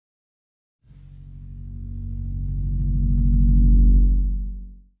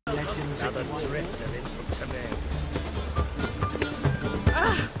another drift of infantry.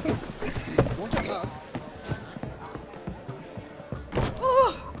 Want a hug?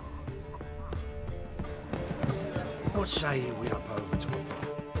 What say you we up over to a bar?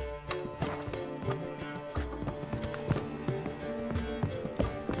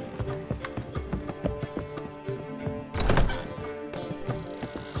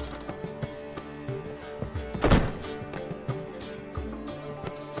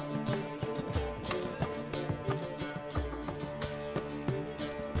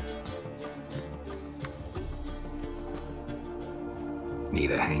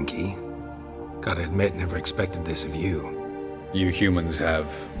 Need a hanky? Gotta admit, never expected this of you. You humans have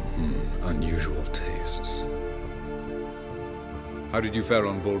unusual tastes. How did you fare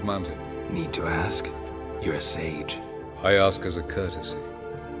on Bald Mountain? Need to ask? You're a sage. I ask as a courtesy.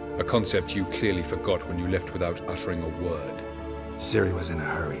 A concept you clearly forgot when you left without uttering a word. Ciri was in a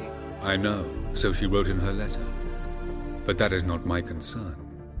hurry. I know, so she wrote in her letter. But that is not my concern.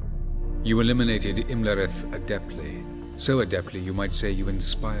 You eliminated Imlerith adeptly. So adeptly, you might say you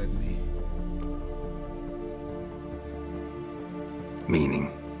inspired me.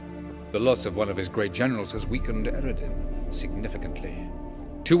 Meaning? The loss of one of his great generals has weakened Eredin significantly.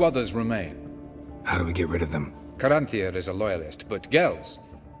 2 others remain. How do we get rid of them? Caranthier is a loyalist, but Gels,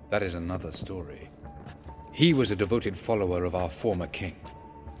 that is another story. He was a devoted follower of our former king.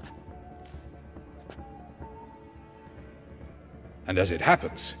 And as it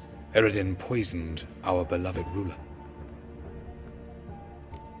happens, Eredin poisoned our beloved ruler.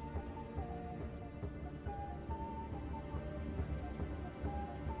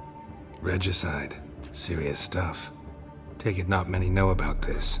 Regicide. Serious stuff. Take it not many know about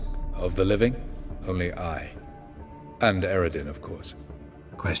this. Of the living, only I. And Eredin, of course.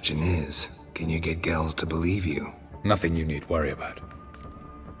 Question is, can you get Gels to believe you? Nothing you need worry about.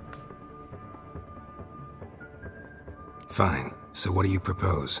 Fine. So what do you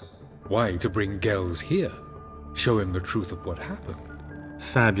propose? Why, to bring Gels here? Show him the truth of what happened.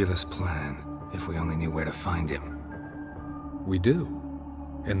 Fabulous plan, if we only knew where to find him. We do.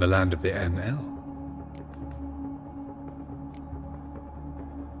 In the land of the NL.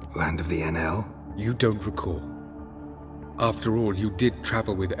 Land of the NL? You don't recall. After all, you did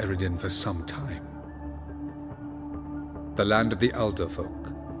travel with Eredin for some time. The land of the Elder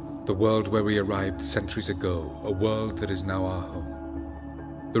folk. The world where we arrived centuries ago. A world that is now our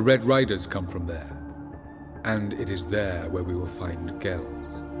home. The Red Riders come from there. And it is there where we will find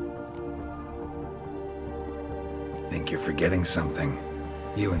Gels. Think you're forgetting something.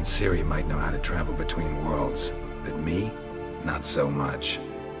 You and Ciri might know how to travel between worlds, but me? Not so much.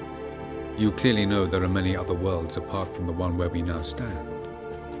 You clearly know there are many other worlds apart from the one where we now stand.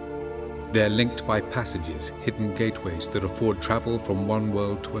 They're linked by passages, hidden gateways that afford travel from one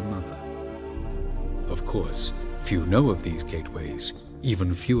world to another. Of course, few know of these gateways,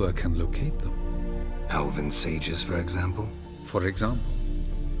 even fewer can locate them. Elven sages, for example? For example.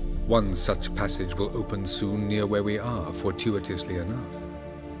 One such passage will open soon near where we are, fortuitously enough.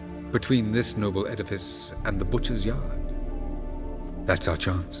 Between this noble edifice and the butcher's yard. That's our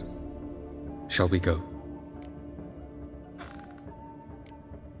chance. Shall we go?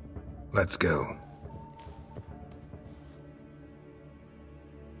 Let's go.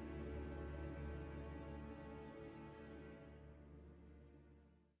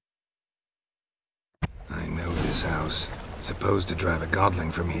 I know this house. Supposed to drive a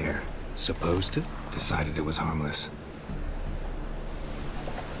godling from here. Supposed to? Decided it was harmless.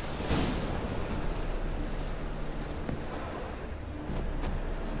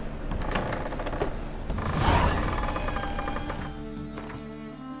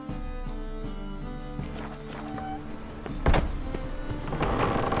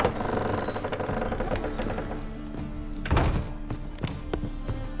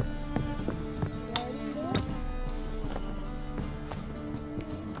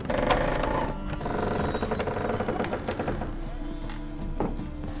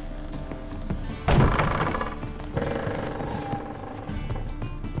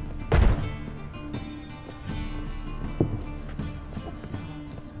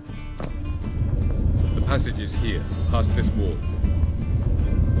 Passage is here, past this wall.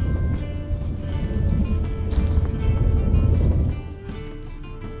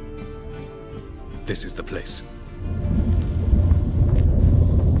 This is the place.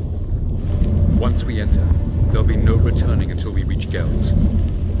 Once we enter, there'll be no returning until we reach Gels.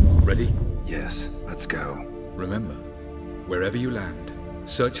 Ready? Yes, let's go. Remember, wherever you land,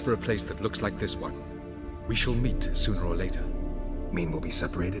 search for a place that looks like this one. We shall meet sooner or later. Mean we'll be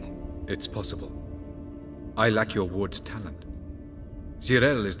separated? It's possible. I lack your ward's talent.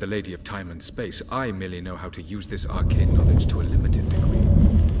 Geralt is the Lady of Time and Space. I merely know how to use this arcane knowledge to a limited degree.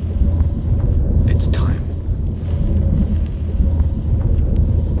 It's time.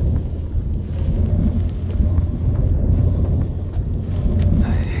 I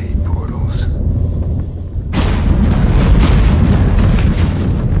hate portals.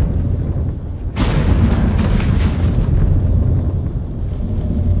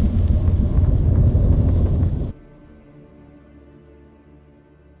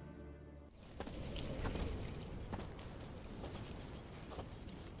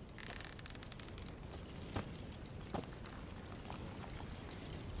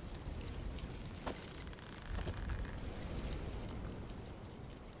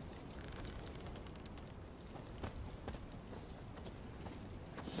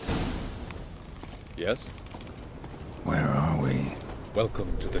 Yes? Where are we?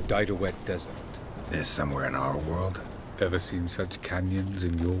 Welcome to the Didowet Desert. This somewhere in our world? Ever seen such canyons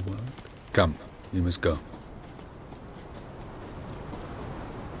in your world? Come, you must go.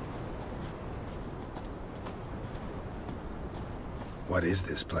 What is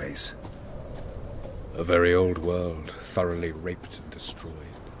this place? A very old world, thoroughly raped and destroyed.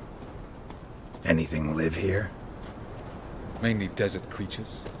 Anything live here? Mainly desert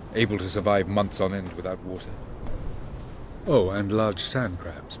creatures, able to survive months on end without water. Oh, and large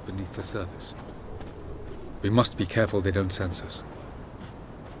sandcrabs beneath the surface. We must be careful they don't sense us.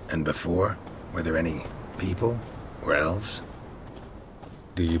 And before? Were there any people? Or elves?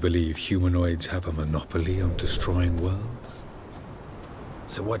 Do you believe humanoids have a monopoly on destroying worlds?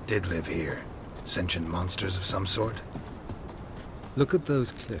 So what did live here? Sentient monsters of some sort? Look at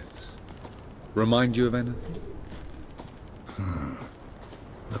those cliffs. Remind you of anything?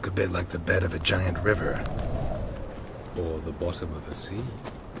 Look a bit like the bed of a giant river. Or the bottom of a sea?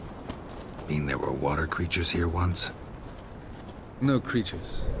 Mean there were water creatures here once? No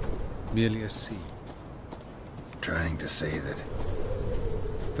creatures. Merely a sea. Trying to say that...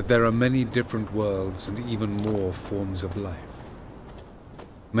 That there are many different worlds and even more forms of life.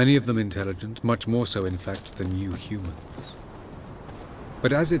 Many of them intelligent, much more so in fact than you humans.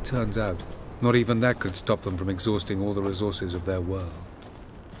 But as it turns out, not even that could stop them from exhausting all the resources of their world.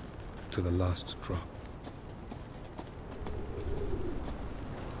 To the last drop.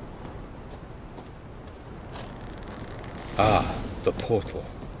 Ah, the portal.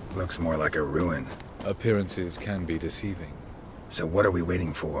 Looks more like a ruin. Appearances can be deceiving. So what are we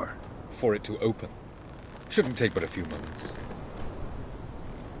waiting for? For it to open. Shouldn't take but a few moments.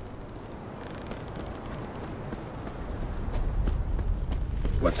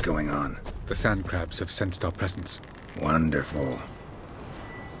 What's going on? The sandcrabs have sensed our presence. Wonderful.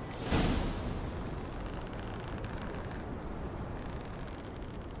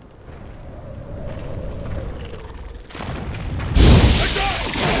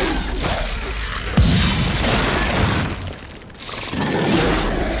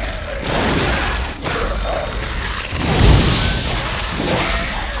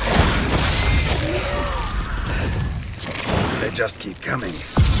 Just keep coming.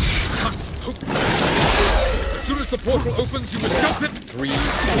 As soon as the portal opens, you must jump it! 3, 2, 1.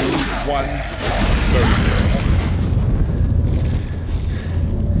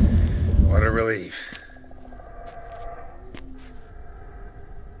 What a relief.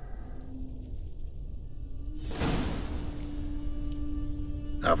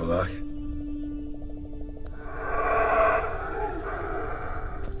 Avallac'h?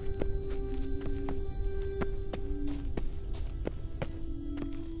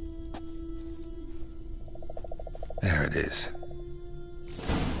 There it is.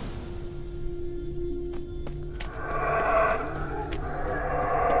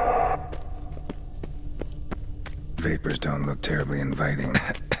 Vapors don't look terribly inviting.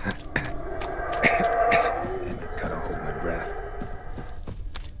 Damn it, gotta hold my breath.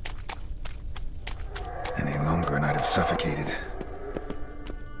 Any longer and I'd have suffocated.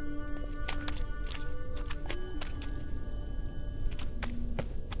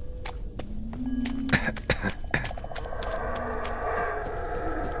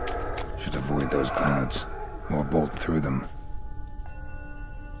 Avoid those clouds, or bolt through them.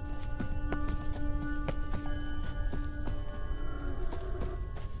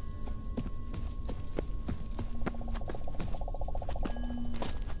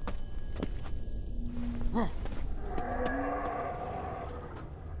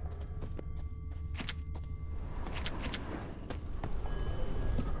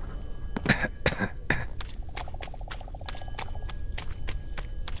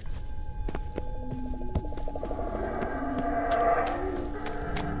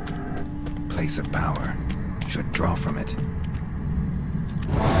 Place of Power. Should draw from it.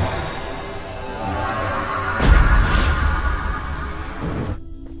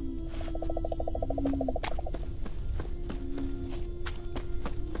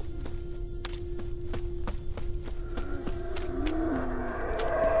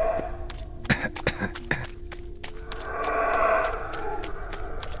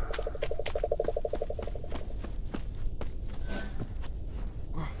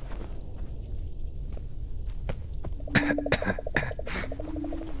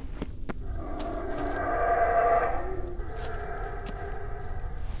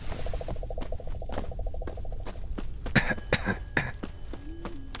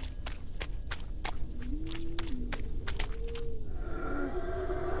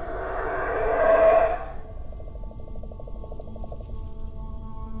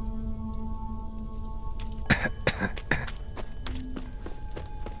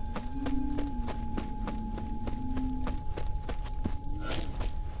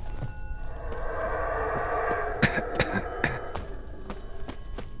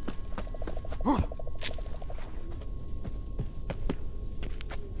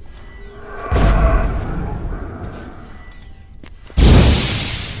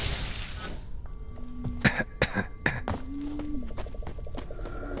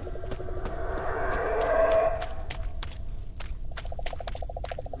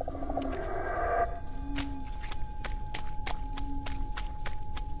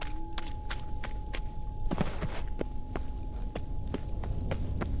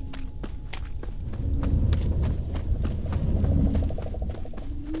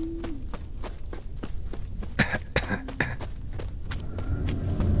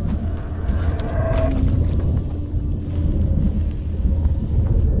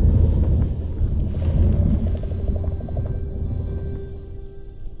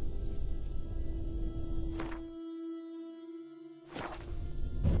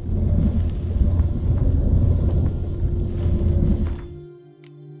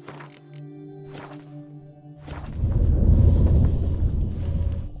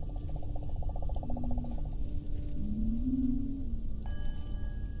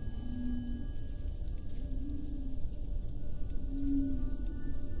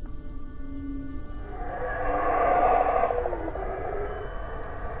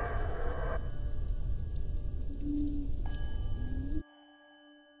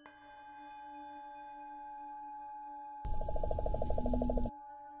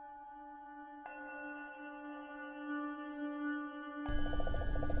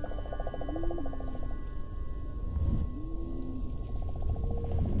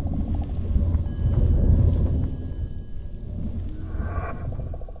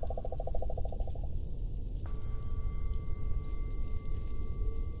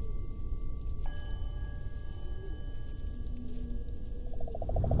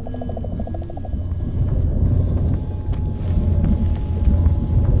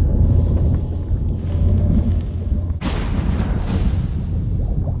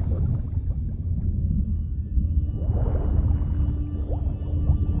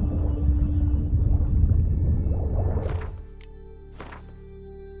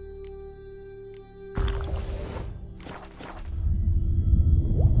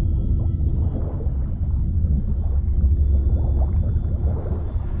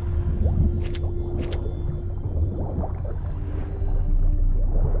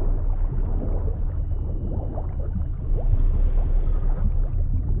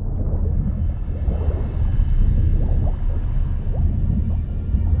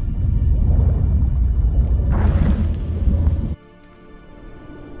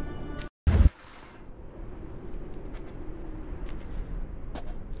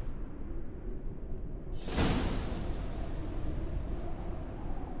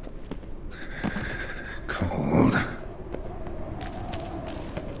 Cold.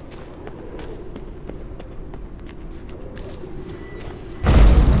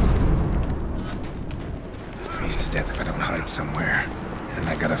 Freeze to death if I don't hide somewhere. And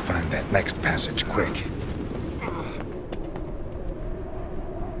I gotta find that next passage quick.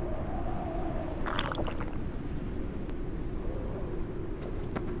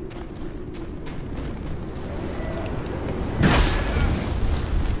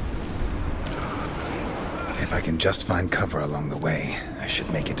 If I can just find cover along the way, I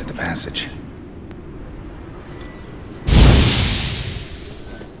should make it to the passage.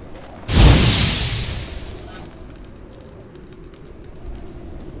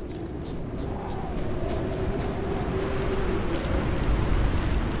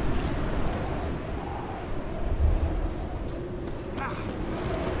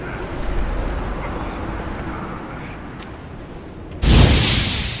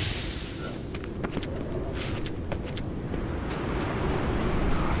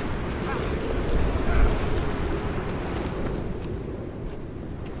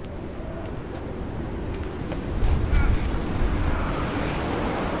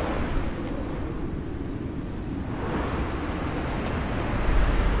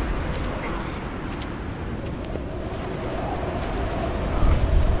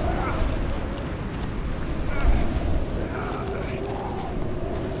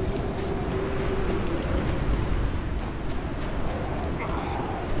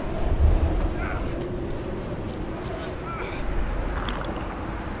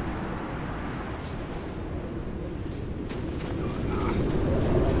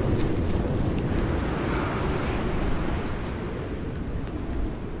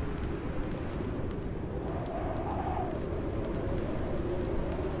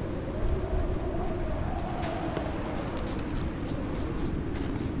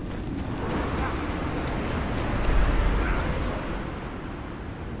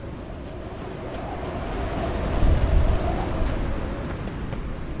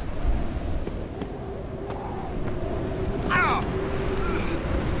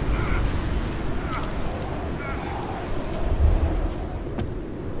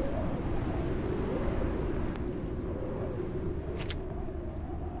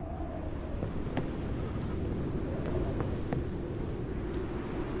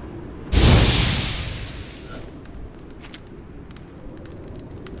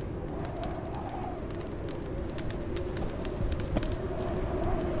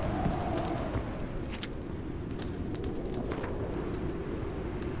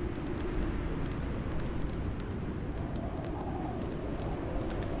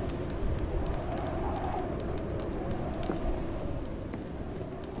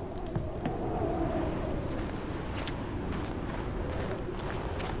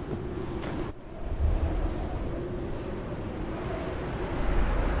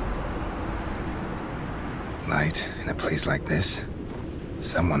 a place like this,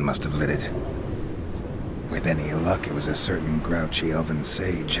 someone must have lit it. With any luck, it was a certain grouchy elven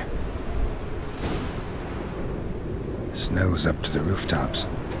sage. Snow's up to the rooftops.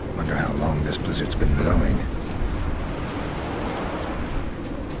 Wonder how long this blizzard's been blowing.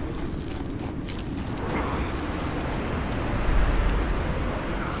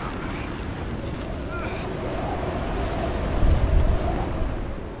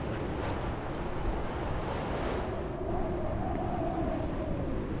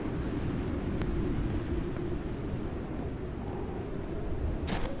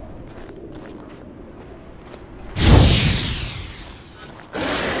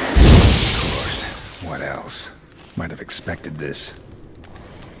 Might have expected this.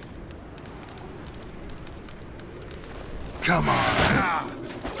 Come on!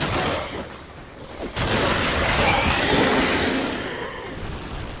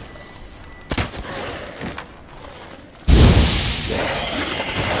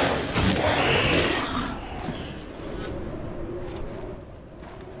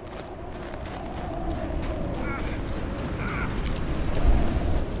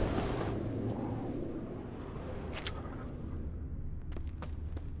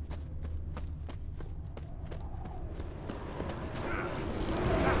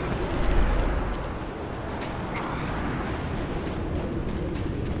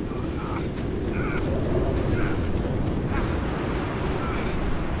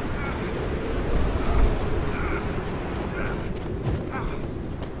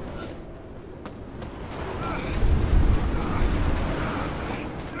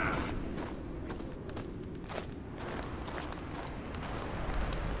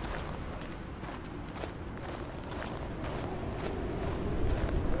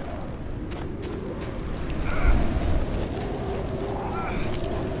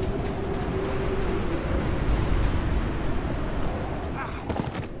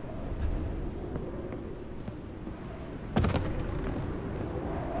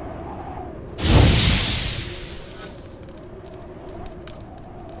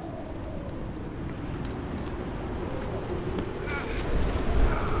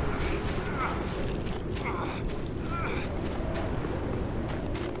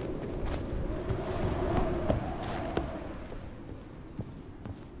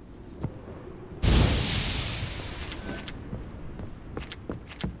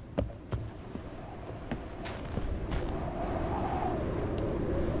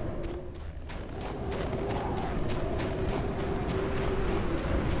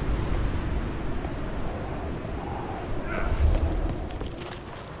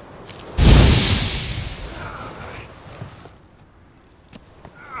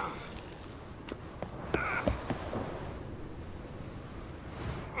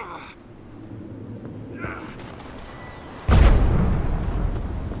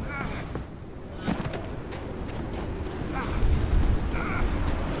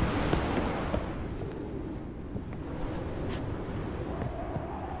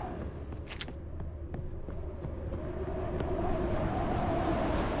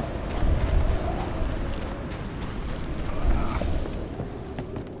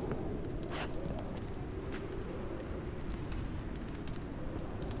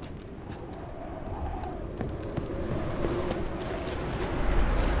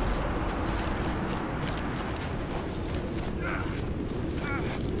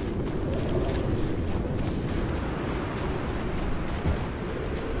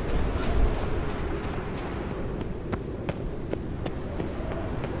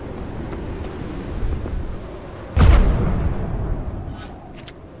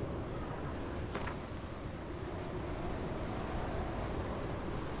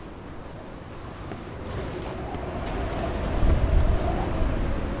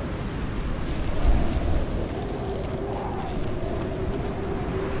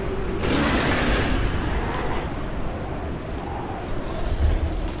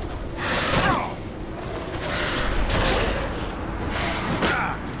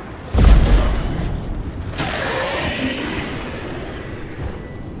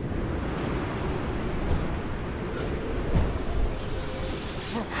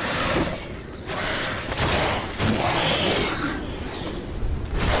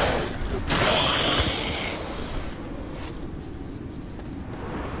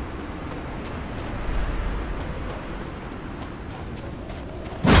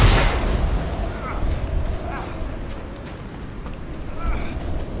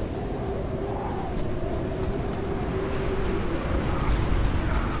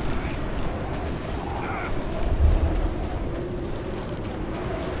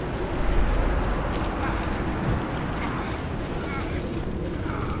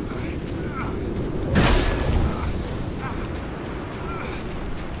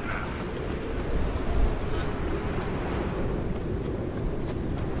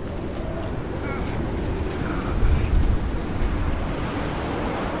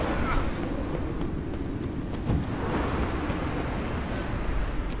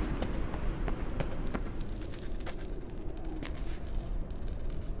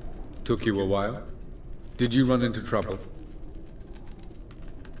 Took you a while? Did you run into trouble?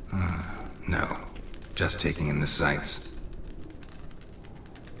 No. Just taking in the sights.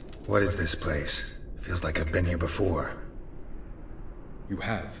 What is this place? Feels like I've been here before. You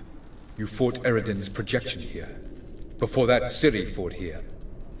have. You fought Eredin's projection here. Before that, Ciri fought here.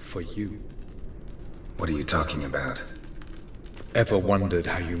 For you. What are you talking about? Ever wondered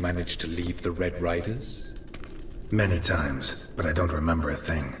how you managed to leave the Red Riders? Many times, but I don't remember a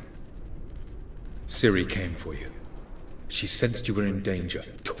thing. Ciri came for you. She sensed you were in danger,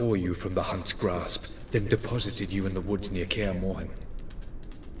 tore you from the Hunt's grasp, then deposited you in the woods near Kaer Morhen.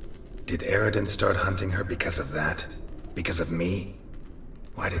 Did Aerodin start hunting her because of that? Because of me?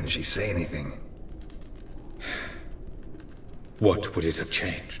 Why didn't she say anything? What would it have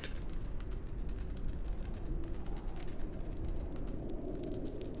changed?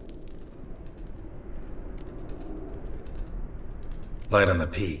 Light on the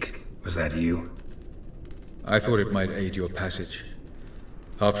peak. Was that you? I thought it might aid your passage.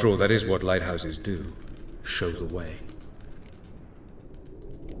 After all, that is what lighthouses do. Show the way.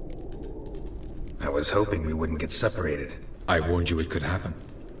 I was hoping we wouldn't get separated. I warned you it could happen.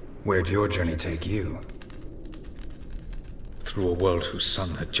 Where'd your journey take you? Through a world whose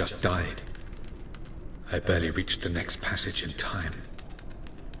sun had just died. I barely reached the next passage in time.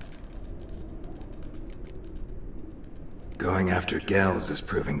 Going after Gels is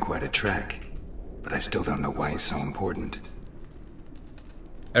proving quite a trek, but I still don't know why he's so important.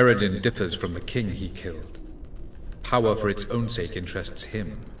 Eredin differs from the king he killed. Power for its own sake interests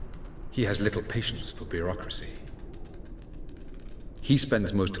him. He has little patience for bureaucracy. He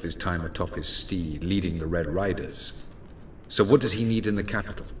spends most of his time atop his steed, leading the Red Riders. So what does he need in the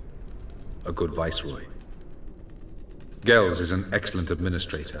capital? A good viceroy. Gels is an excellent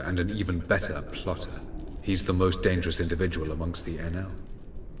administrator and an even better plotter. He's the most dangerous individual amongst the NL.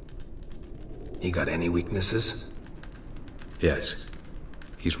 He got any weaknesses? Yes.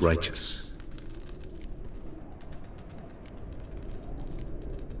 He's righteous.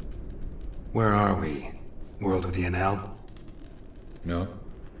 Where are we? World of the NL? No.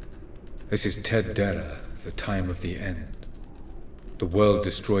 This is Ted Dara, the time of the end. The world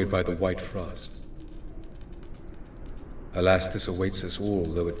destroyed by the White Frost. Alas, this awaits us all,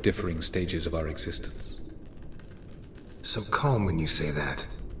 though at differing stages of our existence. So calm when you say that.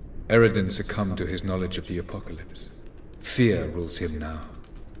 Eredin succumbed to his knowledge of the apocalypse. Fear rules him now.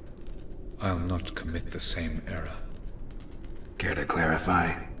 I'll not commit the same error. Care to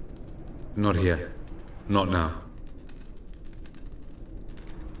clarify? Not here. Not now.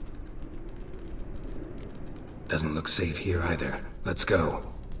 Doesn't look safe here either. Let's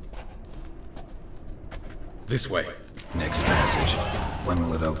go. This way. Next passage. When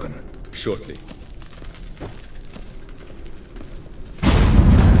will it open? Shortly.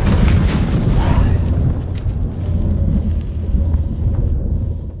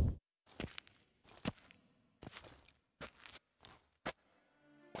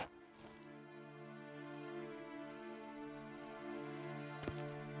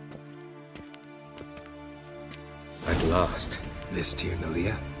 At last. This Tyr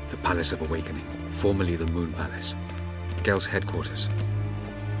Nalia? The Palace of Awakening, formerly the Moon Palace. Gel's headquarters.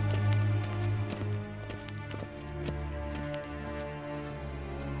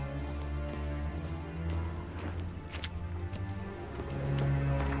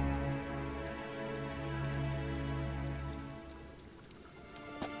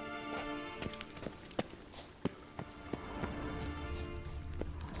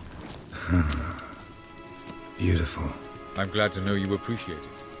 Beautiful. I'm glad to know you appreciate it.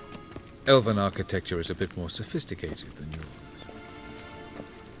 Elven architecture is a bit more sophisticated than yours.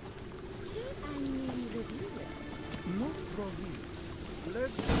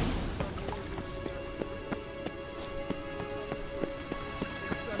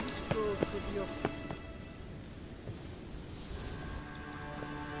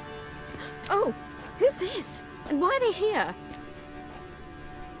 Oh, who's this? And why are they here?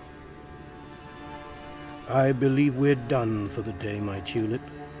 I believe we're done for the day, my tulip.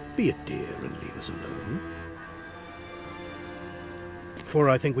 Be a dear and leave us alone. For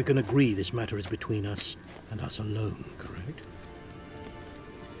I think we can agree this matter is between us and us alone, correct?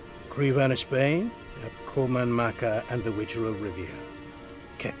 Quen Spain, Coman Maca, and the Witcher of Rivia.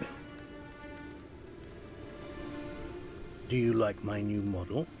 Ketmil. Do you like my new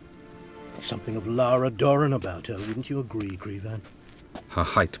model? Something of Lara Doran about her, wouldn't you agree, Quen? Her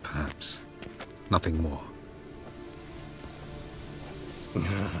height, perhaps. Nothing more.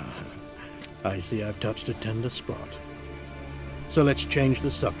 I see I've touched a tender spot. So let's change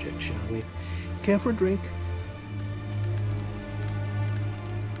the subject, shall we? Care for a drink?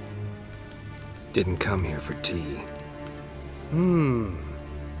 Didn't come here for tea.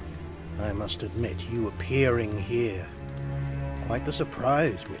 I must admit, you appearing here. Quite the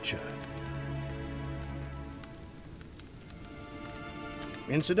surprise, Witcher.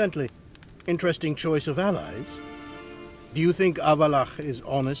 Incidentally, interesting choice of allies. Do you think Avallac'h is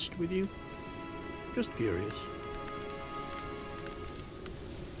honest with you? Just curious.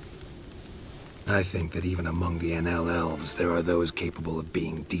 I think that even among the NL elves, there are those capable of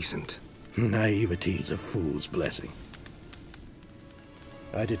being decent. Naivety is a fool's blessing.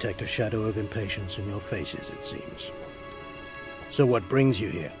 I detect a shadow of impatience in your faces, it seems. So what brings you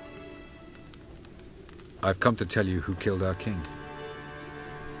here? I've come to tell you who killed our king.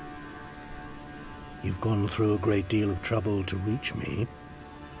 You've gone through a great deal of trouble to reach me,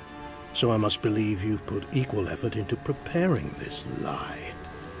 so I must believe you've put equal effort into preparing this lie.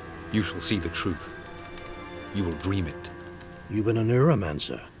 You shall see the truth. You will dream it. Even a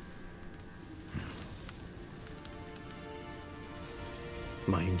neuromancer.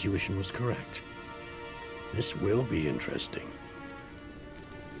 My intuition was correct. This will be interesting.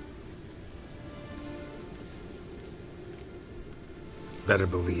 Better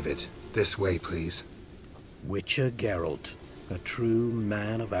believe it. This way, please. Witcher Geralt, a true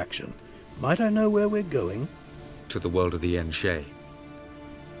man of action. Might I know where we're going? To the world of the Enshay.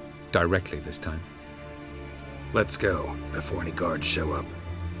 Directly this time. Let's go, before any guards show up.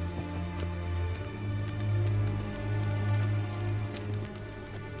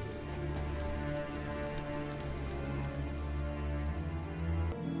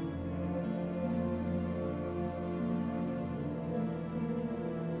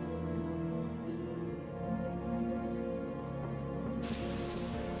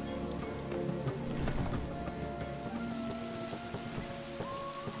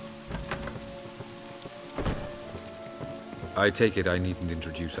 I take it I needn't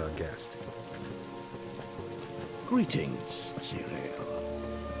introduce our guest. Greetings, Cyril.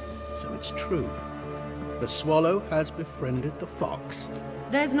 So it's true. The swallow has befriended the fox.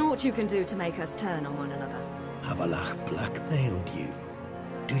 There's naught you can do to make us turn on one another. Avallac'h blackmailed you.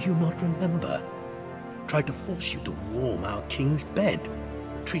 Do you not remember? Tried to force you to warm our king's bed.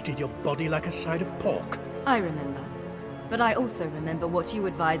 Treated your body like a side of pork. I remember. But I also remember what you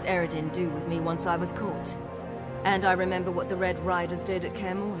advised Aerondight do with me once I was caught. And I remember what the Red Riders did at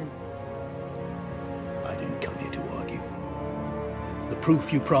Quen. I didn't come here to argue. The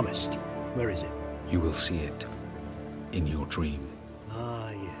proof you promised, where is it? You will see it. In your dream. Ah,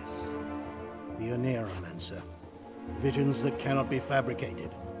 yes. The Neuromancer. Visions that cannot be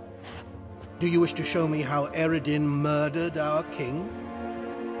fabricated. Do you wish to show me how Aerondight murdered our king?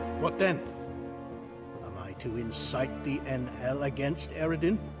 What then? Am I to incite the NL against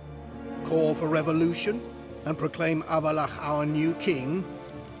Aerondight? Call for revolution? And proclaim Avallac'h our new king?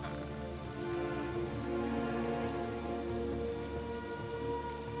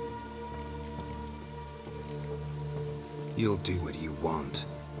 You'll do what you want.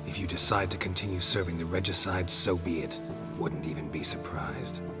 If you decide to continue serving the regicide, so be it. Wouldn't even be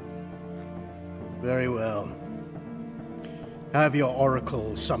surprised. Very well. Have your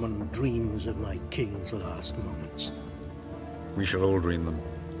oracle summon dreams of my king's last moments. We shall all dream them,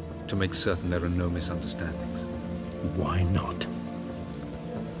 to make certain there are no misunderstandings. Why not?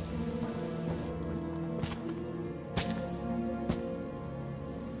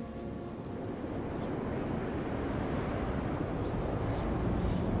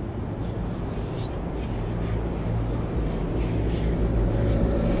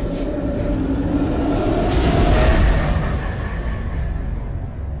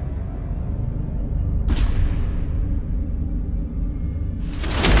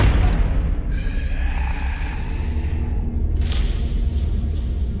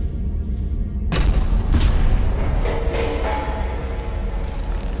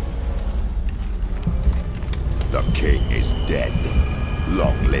 The king is dead.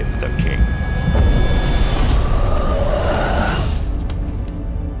 Long live the king.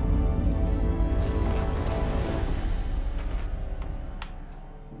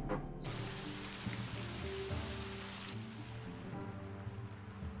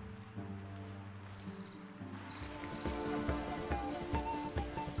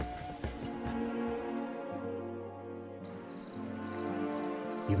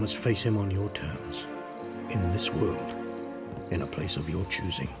 You must face him on your terms. In this world, in a place of your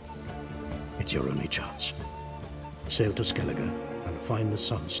choosing. It's your only chance. Sail to Skellige and find the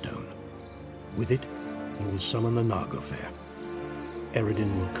Sunstone. With it, you will summon the Naga Fair.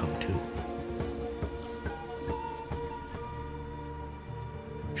 Aerondight will come too.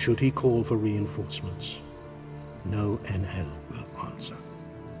 Should he call for reinforcements, no NL will answer.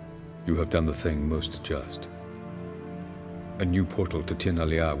 You have done the thing most just. A new portal to Tin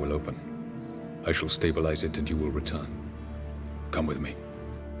Alia will open. I shall stabilize it and you will return. Come with me.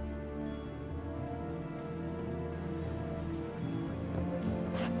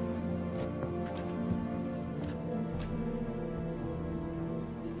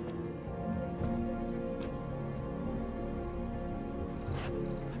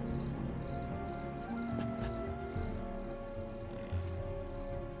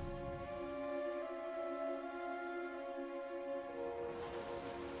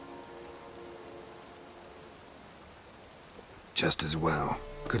 Just as well.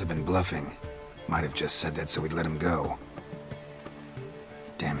 Could have been bluffing. Might have just said that so we'd let him go.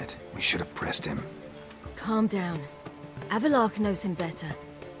 Damn it, we should have pressed him. Calm down. Avallac'h knows him better.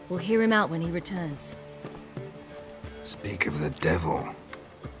 We'll hear him out when he returns. Speak of the devil.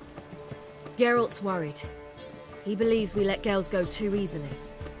 Geralt's worried. He believes we let girls go too easily.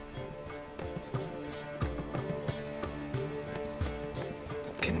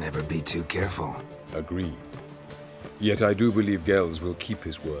 Can never be too careful. Agreed. Yet I do believe Gels will keep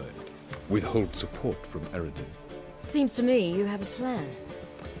his word. Withhold support from Aerodin. Seems to me you have a plan.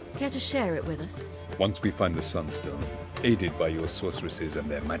 Care to share it with us? Once we find the Sunstone, aided by your sorceresses and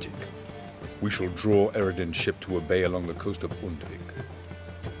their magic, we shall draw Aerodin's ship to a bay along the coast of Undvik.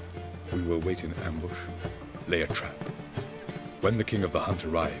 We will wait in ambush, lay a trap. When the King of the Hunt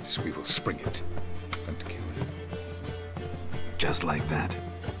arrives, we will spring it and kill him. Just like that?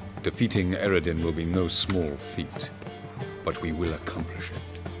 Defeating Aerodin will be no small feat, but we will accomplish it.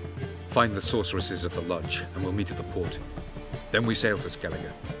 Find the sorceresses at the lodge, and we'll meet at the port. Then we sail to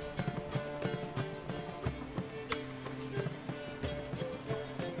Skellige.